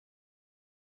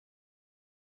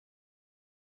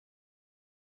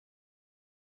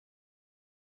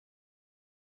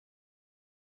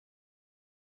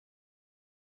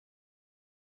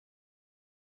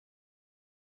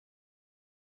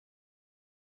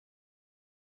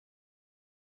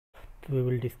we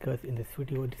will discuss in this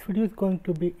video. This video is going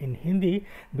to be in Hindi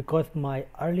because my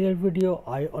earlier video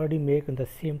I already make on the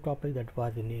same topic that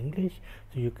was in English,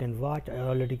 so you can watch. I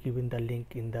already given the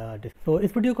link in the तो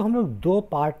इस video को हम लोग दो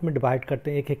part में divide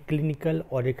करते हैं, एक है क्लिनिकल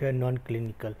और एक है नॉन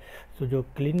क्लिनिकल। तो जो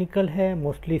क्लिनिकल है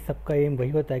मोस्टली सबका एम वही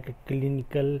होता है कि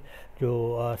क्लिनिकल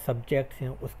जो सब्जेक्ट्स हैं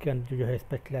उसके अंदर जो है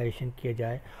स्पेशलाइजेशन किया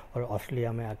जाए और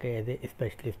ऑस्ट्रेलिया में आके एज ए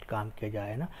स्पेशलिस्ट काम किया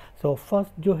जाए ना। सो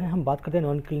फर्स्ट जो है हम बात करते हैं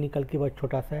नॉन क्लिनिकल की, बहुत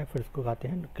छोटा सा है, फिर उसको आते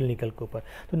हैं क्लिनिकल के ऊपर।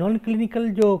 तो नॉन क्लिनिकल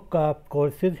जो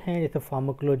कोर्सेज हैं जैसे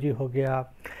फार्माकोलॉजी हो गया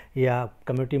या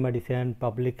कम्युनिटी मेडिसिन,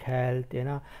 पब्लिक हेल्थ है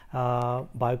ना,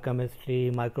 बायोकेमिस्ट्री,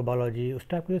 माइक्रोबायोलॉजी, उस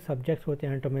टाइप के जो सब्जेक्ट्स होते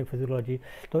हैं, एनाटॉमी, फिजियोलॉजी,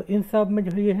 तो इन सब में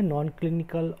जो है ये है नॉन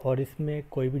क्लिनिकल और इसमें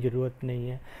कोई भी ज़रूरत नहीं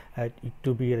है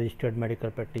to be registered medical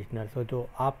practitioner. सो तो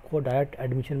आपको डायरेक्ट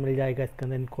एडमिशन मिल जाएगा इसके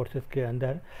अंदर, इन कोर्सेज़ के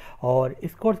अंदर। और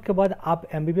इस कोर्स के बाद आप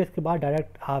एमबीबीएस के बाद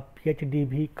डायरेक्ट आप पीएचडी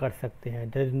भी कर सकते हैं।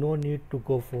 There is no need to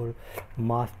go for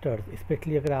masters,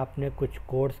 specially अगर आपने कुछ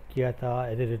कोर्स किया था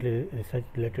as a research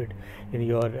related in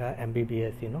your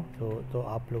MBBS तो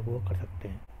आप लोग वो कर सकते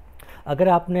हैं। अगर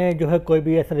आपने जो है कोई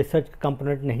भी ऐसा रिसर्च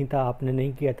कंपोनेंट नहीं था, आपने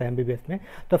नहीं किया था एमबीबीएस में,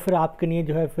 तो फिर आपके लिए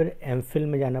जो है फिर एमफिल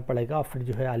में जाना पड़ेगा और फिर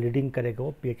जो है लीडिंग करेगा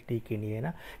वो पीएचडी के लिए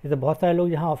ना। जैसे बहुत सारे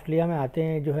लोग यहाँ ऑस्ट्रेलिया में आते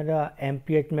हैं जो है ना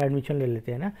एमपीएच में एडमिशन ले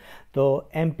लेते हैं ना, तो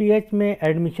एमपीएच में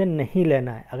एडमिशन नहीं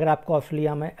लेना है। अगर आपको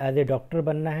ऑस्ट्रेलिया में एज ए डॉक्टर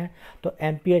बनना है तो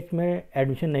एमपीएच में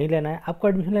एडमिशन नहीं लेना है, आपको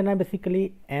एडमिशन लेना है बेसिकली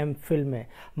एमफिल में,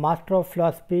 master of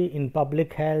philosophy in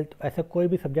public health, ऐसा कोई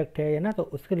भी सब्जेक्ट है ना, तो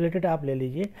उसके रिलेटेड आप ले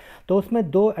लीजिए। तो उसमें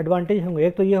दो एडवांटेज होंगे।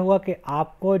 एक तो ये हुआ कि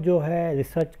आपको जो है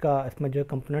रिसर्च का इसमें जो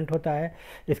कंपोनेंट होता है,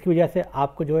 इसकी वजह से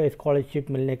आपको जो है स्कॉलरशिप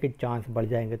मिलने के चांस बढ़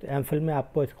जाएंगे। तो एमफिल में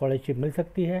आपको स्कॉलरशिप मिल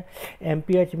सकती है,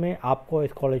 एमपीएच में आपको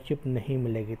स्कॉलरशिप नहीं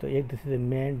मिलेगी। तो एक this is the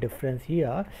main difference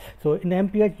here. So in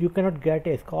MPH you can not gate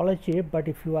A scholarship, but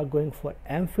if you are going for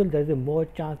MPhil there is a more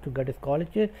chance to get a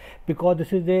scholarship because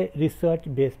this is a research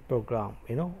based program,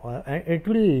 and it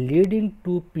will leading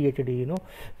to PhD,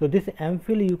 so this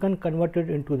MPhil you can convert it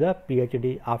into the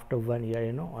PhD after 1 year,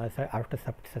 after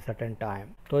certain time.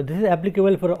 So this is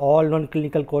applicable for all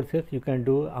non-clinical courses you can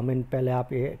do. I mean पहले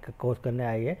आप ये course करने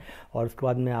आइए और उसके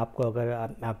बाद में आपको अगर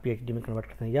आप PhD में कन्वर्ट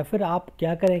करते हैं, या फिर आप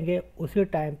क्या करेंगे उसी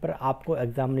टाइम पर आपको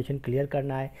एग्जामिनेशन क्लियर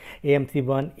करना है,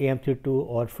 AMC1, AMC2,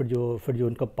 और फिर जो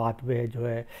उनका पाथवे है जो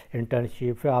है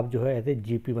इंटर्नशिप, फिर आप जो है ऐसे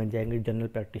जीपी बन जाएंगे, जनरल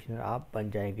प्रैक्टिशनर आप बन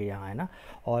जाएंगे यहाँ, है ना।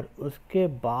 और उसके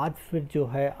बाद फिर जो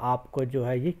है आपको जो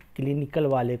है ये क्लिनिकल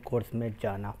वाले कोर्स में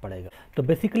जाना पड़ेगा। तो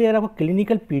बेसिकली अगर आपको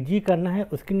क्लिनिकल पीजी करना है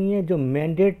उसके लिए जो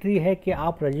मैंडेटरी है कि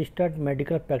आप रजिस्टर्ड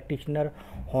मेडिकल प्रैक्टिशनर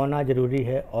होना ज़रूरी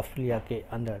है ऑस्ट्रेलिया के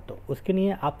अंदर। तो उसके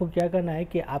लिए आपको क्या करना है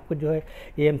कि आपको जो है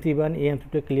AMC1,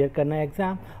 AMC2 क्लियर करना है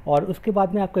एग्ज़ाम, और उसके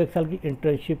बाद में आपको 1 साल की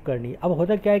इंटर्नशिप करनी है। अब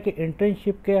होता क्या है कि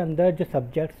इंटर्नशिप के अंदर जो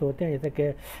सब्जेक्ट्स होते हैं जैसे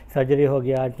कि सर्जरी हो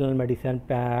गया, general medicine,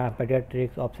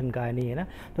 paediatrics, option gynae, है ना।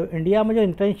 तो इंडिया में जो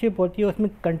इंटर्नशिप होती है उसमें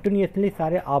कंटिन्यूसली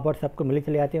सारे आवर्स आपको मिले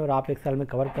चले जाते हैं और आप 1 साल में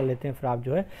कवर कर लेते हैं, फिर आप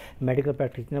जो है मेडिकल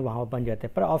प्रैक्टिशनर वहाँ बन जाते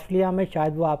हैं। पर ऑस्ट्रेलिया में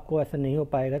शायद वो आपको ऐसा नहीं हो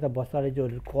पाएगा, तो बहुत सारे जो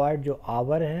रिक्वायर्ड जो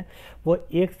आवर हैं वो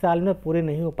 1 साल में पूरे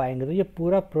नहीं हो पाएंगे। तो ये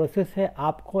पूरा प्रोसेस है,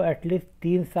 आपको एटलीस्ट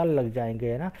 3 साल लग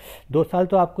जाएंगे, है ना। 2 साल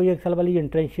तो आपको ये 1 साल वाली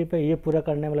इंटर्नशिप है ये पूरा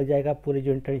करने में लग जाएगा, पूरी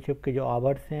जो इंटर्नशिप के जो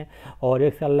आवर्स हैं, और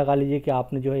 1 साल लगा लीजिए कि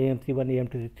आपने जो है AMC1,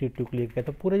 AMC2 क्लियर किया।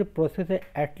 तो पूरा जो प्रोसेस है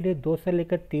एटलीस्ट 2 से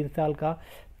लेकर 3 साल का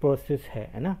प्रोसेस है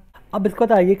ना। अब इसको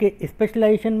बताइए कि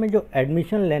स्पेशलाइजेशन में जो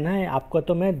एडमिशन लेना है आपको,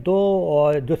 तो मैं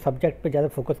दो जो सब्जेक्ट पे ज़्यादा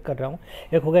फोकस कर रहा हूँ,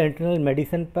 एक हो गया इंटरनल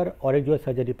मेडिसिन पर और एक जो है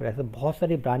सर्जरी पर। ऐसे बहुत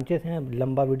सारी ब्रांचेस हैं,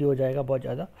 लंबा वीडियो हो जाएगा बहुत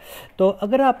ज़्यादा। तो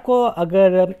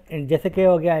अगर जैसे कि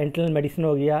हो गया इंटरनल मेडिसिन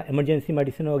हो गया, इमरजेंसी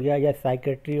मेडिसिन हो गया, या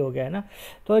साइकेट्री हो गया, है ना।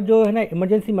 तो जो है ना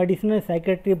इमरजेंसी मेडिसिन और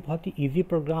साइकेट्री बहुत ही ईजी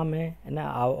प्रोग्राम है ना,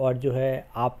 और जो है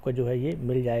आपको जो है ये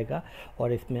मिल जाएगा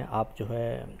और इसमें आप जो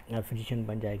है फिजिशियन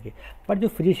बन जाएंगे। पर जो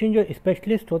फिजिशियन जो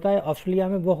स्पेशलिस्ट होता है ऑस्ट्रेलिया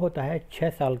में वो होता है 6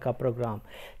 साल का प्रोग्राम।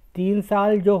 3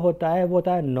 साल जो होता है वो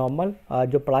होता है नॉर्मल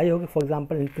जो पढ़ाई होगी। फॉर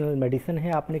एग्जांपल इंटरनल मेडिसिन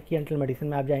है, आपने किया, इंटरनल मेडिसिन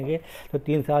में आप जाएंगे तो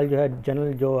 3 साल जो है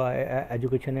जनरल जो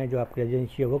एजुकेशन है, जो आपकी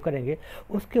रेजिडेंसी है वो करेंगे।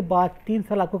 उसके बाद 3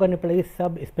 साल आपको करनी पड़ेगी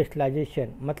सब स्पेशलाइजेशन,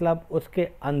 मतलब उसके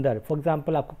अंदर फॉर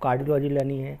एग्जांपल आपको कार्डियोलॉजी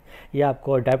लेनी है या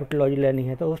आपको डायबिटोलॉजी लेनी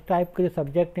है, तो उस टाइप के जो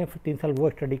सब्जेक्ट हैं फिर 3 साल वो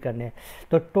स्टडी करने हैं।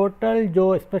 तो टोटल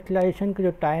जो स्पेशलाइजेशन का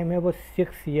जो टाइम है वो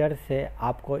 6 ईयर्स है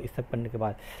आपको इस सब करने के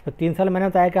बाद। तो 3 साल मैंने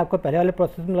बताया कि आपको पहले वाले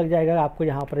प्रोसेस में लग जाएगा, आपको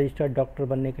यहाँ पर रजिस्टर्ड डॉक्टर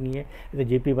बनने के लिए, जैसे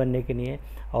जीपी बनने के लिए,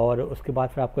 और उसके बाद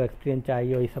फिर आपको एक्सपीरियंस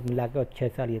चाहिए और ये सब मिला के और 6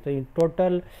 साल ये, तो इन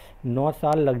टोटल 9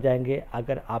 साल लग जाएंगे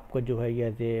अगर आपको जो है ये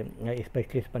एज ए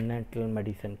स्पेशलिस्ट बनना है इंटरनल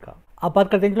मेडिसिन का। अब बात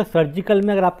करते हैं जो सर्जिकल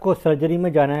में, अगर आपको सर्जरी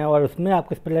में जाना है और उसमें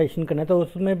आपको स्पेशलाइजेशन करना है तो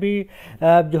उसमें भी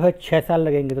जो है 6 साल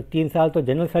लगेंगे। तो 3 साल तो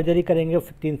जनरल सर्जरी करेंगे,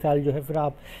 फिर 3 साल जो है फिर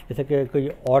आप जैसे कि कोई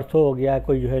ऑर्थो हो गया,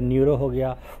 कोई जो है न्यूरो हो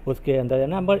गया, उसके अंदर है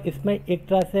ना। बट इसमें एक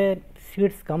तरह से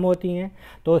सीट्स कम होती हैं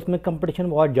तो इसमें कंपटीशन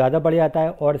बहुत ज़्यादा बढ़ जाता है।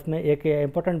 और इसमें एक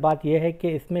इम्पोर्टेंट बात यह है कि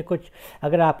इसमें कुछ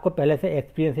अगर आपको पहले से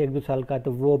एक्सपीरियंस 1-2 साल का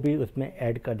तो वो भी उसमें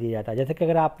ऐड कर दिया जाता है। जैसे कि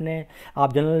अगर आप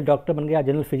जनरल डॉक्टर बन गए या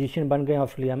जनरल फिजिशियन बन गए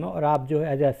ऑस्ट्रेलिया में, और आप जो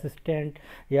है एज ए असिस्टेंट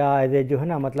या एज ए जो है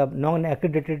ना मतलब नॉन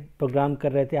एक्रेडिटेड प्रोग्राम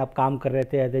कर रहे थे, आप काम कर रहे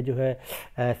थे एज ए जो है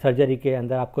सर्जरी के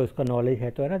अंदर, आपको इसका नॉलेज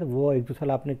है तो है ना, तो वो 1-2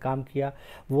 साल आपने काम किया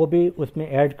वो भी उसमें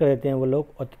ऐड कर देते हैं वो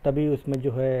लोग, और तभी उसमें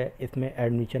जो है इसमें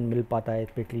एडमिशन मिल पाता है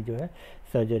स्पेशली जो है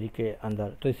सर्जरी के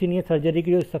अंदर। तो इसीलिए सर्जरी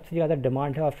की जो सबसे ज़्यादा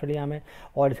डिमांड है ऑस्ट्रेलिया में,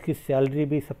 और इसकी सैलरी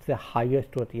भी सबसे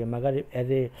हाईएस्ट होती है। मगर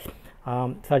एज ए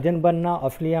सर्जन बनना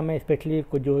ऑस्ट्रेलिया में स्पेशली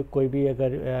कोई भी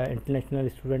अगर इंटरनेशनल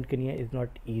स्टूडेंट के लिए इज़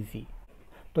नॉट ईजी।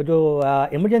 तो जो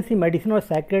इमरजेंसी मेडिसिन और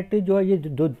साइकेट्री जो है ये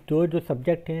जो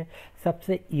सब्जेक्ट हैं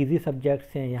सबसे इजी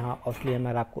सब्जेक्ट्स हैं यहाँ ऑस्ट्रेलिया में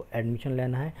अगर आपको एडमिशन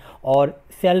लेना है, और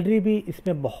सैलरी भी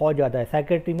इसमें बहुत ज़्यादा है।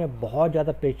 साइकेट्री में बहुत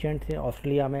ज़्यादा पेशेंट्स हैं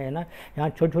ऑस्ट्रेलिया में, है ना। यहाँ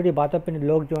छोटी छोटी बातों पे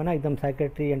लोग जो है ना एकदम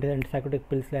साइकेट्री एंटीसाइकोटिक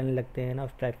पिल्स लेने लगते हैं ना,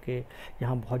 उस टाइप के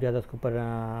यहाँ बहुत ज़्यादा उसके ऊपर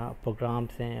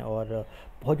प्रोग्राम्स हैं और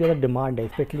बहुत ज़्यादा डिमांड है।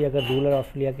 स्पेशली अगर रूरल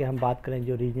ऑस्ट्रेलिया की हम बात करें,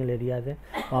 जो रीजनल एरियाज़ हैं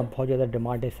वहाँ बहुत ज़्यादा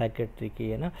डिमांड है साइकेट्री की,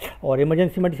 है ना। और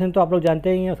इमरजेंसी मेडिसिन तो आप लोग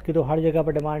जानते ही हैं, उसकी तो हर जगह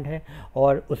पर डिमांड है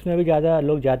और उसमें भी ज़्यादा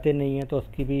लोग जाते नहीं हैं, तो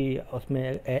उसकी भी उसमें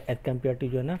एज कम्पेयर टू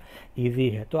जो है ना ईजी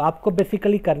है। तो आपको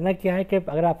बेसिकली करना क्या है कि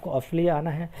अगर आपको ऑस्ट्रेलिया आना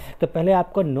है तो पहले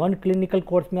आपको नॉन क्लिनिकल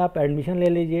कोर्स में आप एडमिशन ले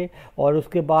लीजिए, और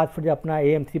उसके बाद फिर अपना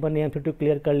AM1 AM2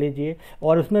 क्लियर कर लीजिए,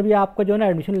 और उसमें भी आपको जो है ना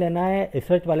एडमिशन लेना है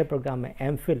रिसर्च वाले प्रोग्राम में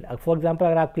MPhil। फॉर एग्जाम्पल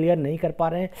अगर आप क्लियर नहीं कर पा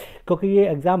रहे हैं, क्योंकि ये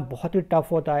एग्ज़ाम बहुत ही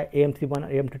टफ होता है AM1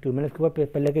 AM2, मैंने उसके ऊपर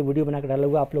पहले के वीडियो बना कर डाला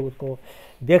हुआ, आप लोग उसको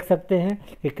देख सकते हैं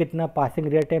कि कितना पासिंग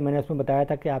रेट है। मैंने उसमें बताया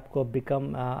था कि आपको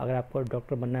अगर आपको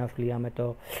डॉक्टर बनना है ऑस्ट्रेलिया में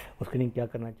तो उसके लिए क्या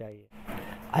करना चाहिए।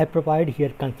 I provide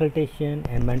here consultation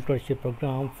and mentorship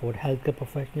program for healthcare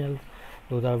professionals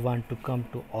those are want to come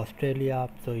to Australia.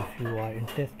 So if you are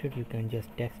interested, you can just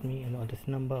text me on this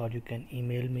number or you can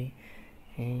email me,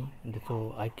 and so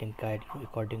I can guide you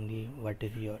accordingly what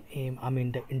is your aim. I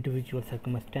mean the individual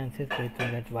circumstances, so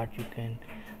that's what you can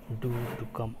do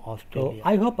to come Australia.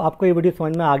 So I hope आपको ये video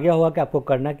समझ में आ गया होगा कि आपको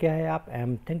करना क्या है। आप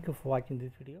thank you for watching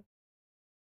this video.